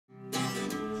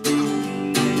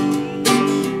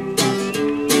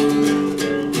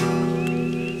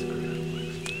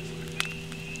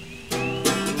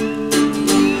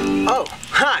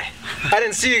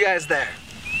and see you guys there.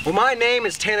 Well, my name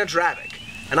is Tanner Dravik,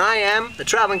 and I am the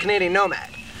Traveling Canadian Nomad.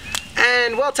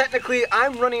 And, well, technically,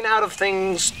 I'm running out of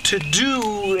things to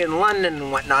do in London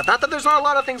and whatnot. Not that there's not a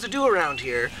lot of things to do around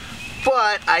here,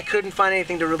 but I couldn't find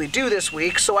anything to really do this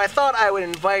week, so I thought I would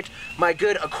invite my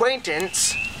good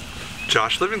acquaintance,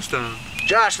 Josh Livingstone.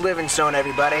 Josh Livingstone,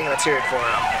 everybody. Let's hear it for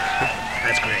him.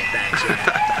 That's great, thanks.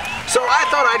 Yeah. So I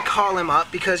thought I'd call him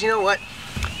up because, you know what?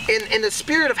 In the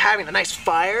spirit of having a nice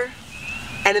fire,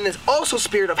 and in this also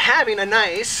spirit of having a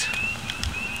nice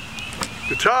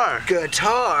guitar,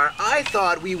 I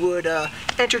thought we would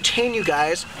entertain you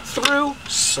guys through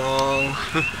song.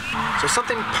 So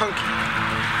something punky.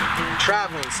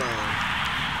 Traveling song.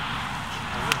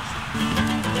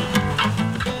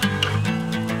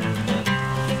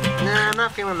 Nah, I'm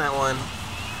not feeling that one.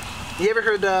 You ever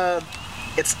heard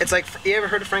it's like, you ever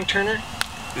heard of Frank Turner?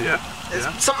 Yeah.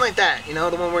 Something like that, you know,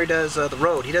 the one where he does the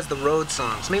road. He does the road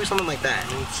songs. Maybe something like that.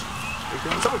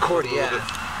 Something chordy, yeah.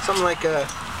 Something like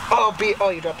oh,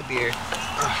 you dropped the beer.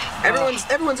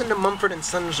 Everyone's into Mumford and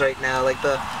Sons right now, like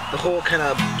the whole kind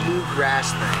of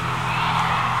bluegrass thing.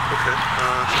 Okay.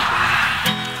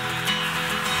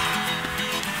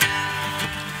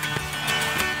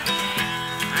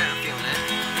 I'm feeling it.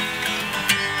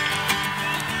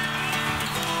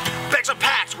 Bags are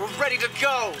packed, we're ready to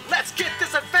go. Let's get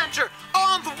this adventure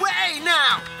on the way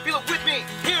now. Feel it with me,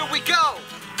 here we go.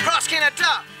 Cross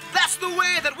Canada, that's the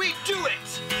way that we do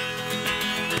it.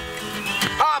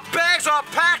 Our bags are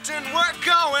packed and we're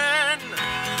going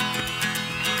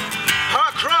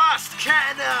across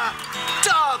Canada.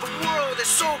 Duh, the world is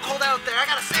so cold out there. I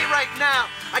gotta say right now,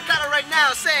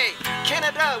 say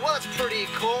Canada, well, it's pretty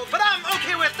cold, but I'm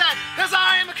okay with that, cause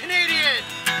I am a Canadian.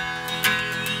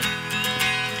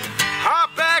 Our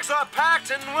bags are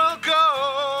packed and we'll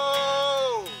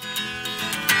go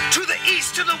to the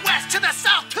east, to the west, to the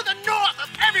south, to the north,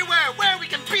 everywhere where we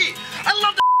can be. I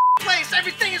love the place,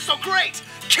 everything is so great.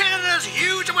 Canada's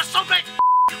huge and we're so big.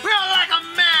 We're like a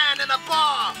man in a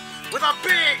bar with a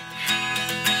big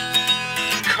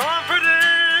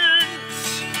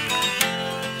confidence.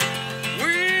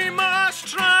 We must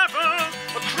travel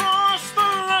across the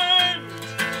land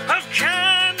of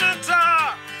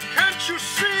Canada. Can't you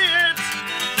see it?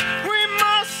 We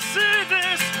must see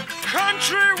this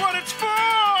country, what it's for.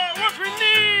 What we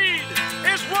need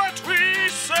is what we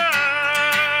search.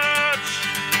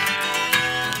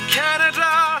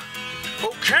 Canada,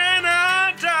 oh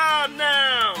Canada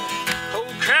now. Oh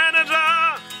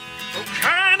Canada, oh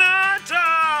Canada.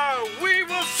 We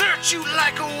will search you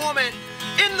like a woman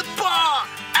in the bar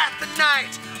at the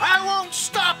night. I won't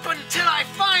stop until I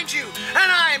find you,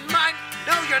 and I might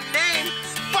know your name.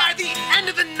 By the end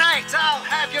of the night, I'll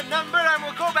have your number and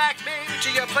we'll go back maybe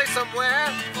to your place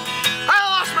somewhere. I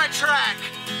lost my track.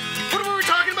 What were we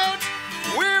talking about?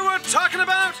 We were talking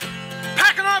about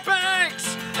packing our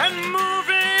bags and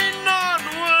moving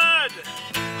onward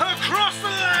across the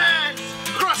land,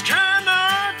 across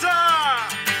Canada.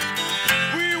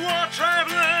 We were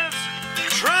travelers,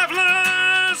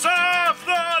 travelers of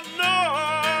the north.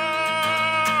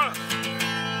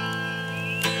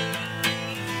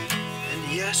 And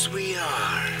yes, we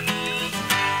are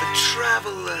the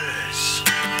travelers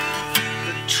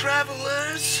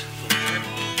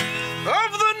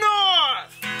of the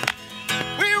north.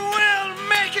 We will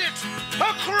make it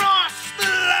across the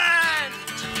land.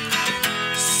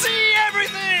 See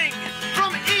everything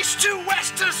from east to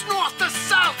west to north to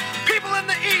south. People in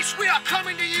the east, we are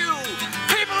coming to you.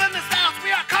 People in the south,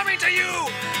 we are coming to you.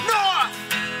 North,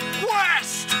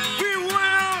 west, we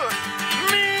will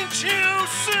meet you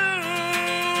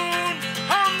soon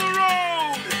on the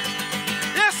road.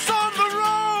 Yes, on the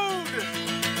road.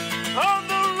 On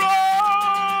the road.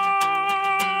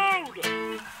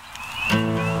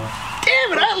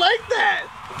 Damn it, I like that.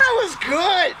 That was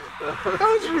good. That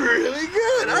was really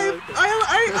good.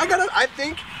 I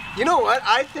think, you know what?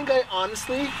 I think I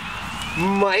honestly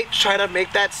might try to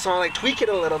make that song, like tweak it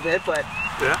a little bit, but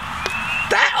yeah.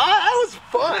 That was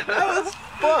fun. That was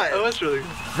fun. That was really good.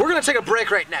 We're gonna take a break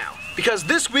right now because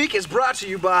this week is brought to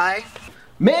you by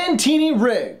Mantini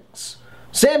Rigs.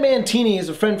 Sam Mantini is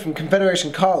a friend from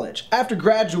Confederation College. After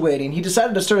graduating, he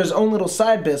decided to start his own little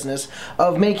side business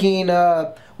of making,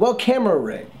 well, camera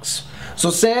rigs. So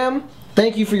Sam,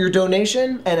 thank you for your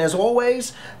donation, and as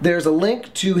always, there's a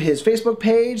link to his Facebook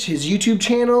page, his YouTube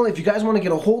channel, if you guys want to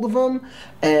get a hold of him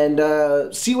and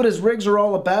see what his rigs are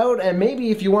all about, and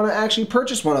maybe if you want to actually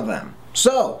purchase one of them.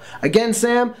 So, again,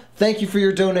 Sam, thank you for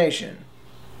your donation.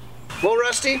 Well,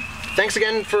 Rusty, thanks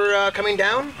again for coming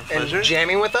down and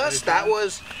jamming with us. That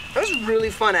was That was really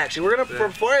fun, actually. We're gonna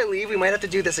before I leave, we might have to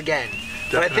do this again.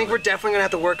 But I think we're definitely gonna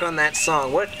have to work on that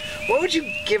song. What would you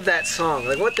give that song?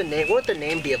 Like, what would the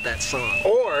name be of that song?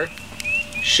 Or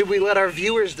should we let our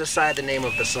viewers decide the name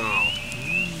of the song?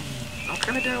 I'm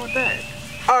kind of down with that.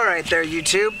 All right, there,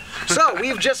 YouTube. So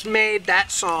we've just made that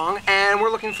song, and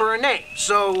we're looking for a name.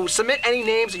 So submit any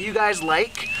names that you guys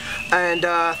like. And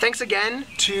thanks again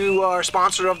to our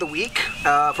sponsor of the week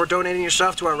for donating your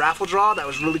stuff to our raffle draw. That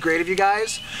was really great of you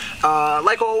guys.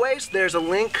 Like always, there's a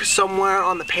link somewhere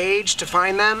on the page to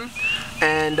find them.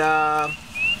 And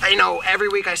you know, every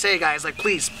week I say, guys, like,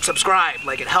 please subscribe.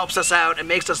 Like, it helps us out. It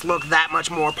makes us look that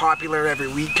much more popular every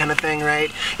week, kind of thing,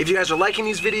 right? If you guys are liking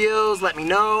these videos, let me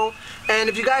know. And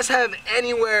if you guys have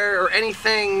anywhere or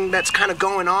anything that's kind of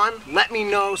going on, let me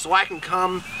know so I can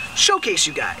come showcase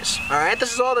you guys. All right,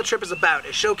 this is all the trip is about,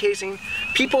 is showcasing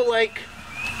people like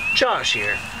Josh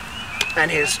here and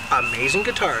his amazing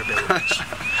guitar abilities,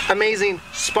 amazing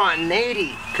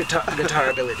spontaneity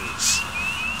guitar abilities.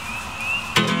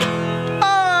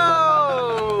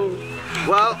 Oh!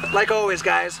 Well, like always,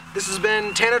 guys, this has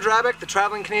been Tanner Drabick, the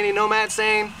Traveling Canadian Nomad,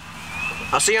 saying,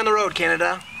 I'll see you on the road,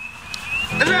 Canada.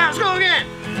 Let's go again.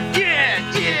 Yeah,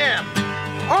 yeah.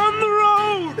 On the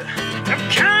road of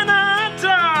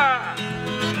Canada,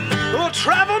 we'll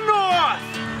travel north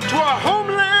to our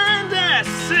homeland as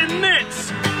in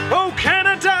it's oh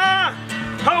Canada,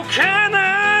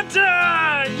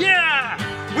 yeah,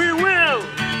 we will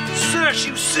search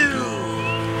you soon.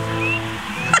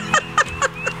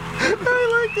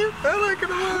 I like it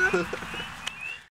a lot.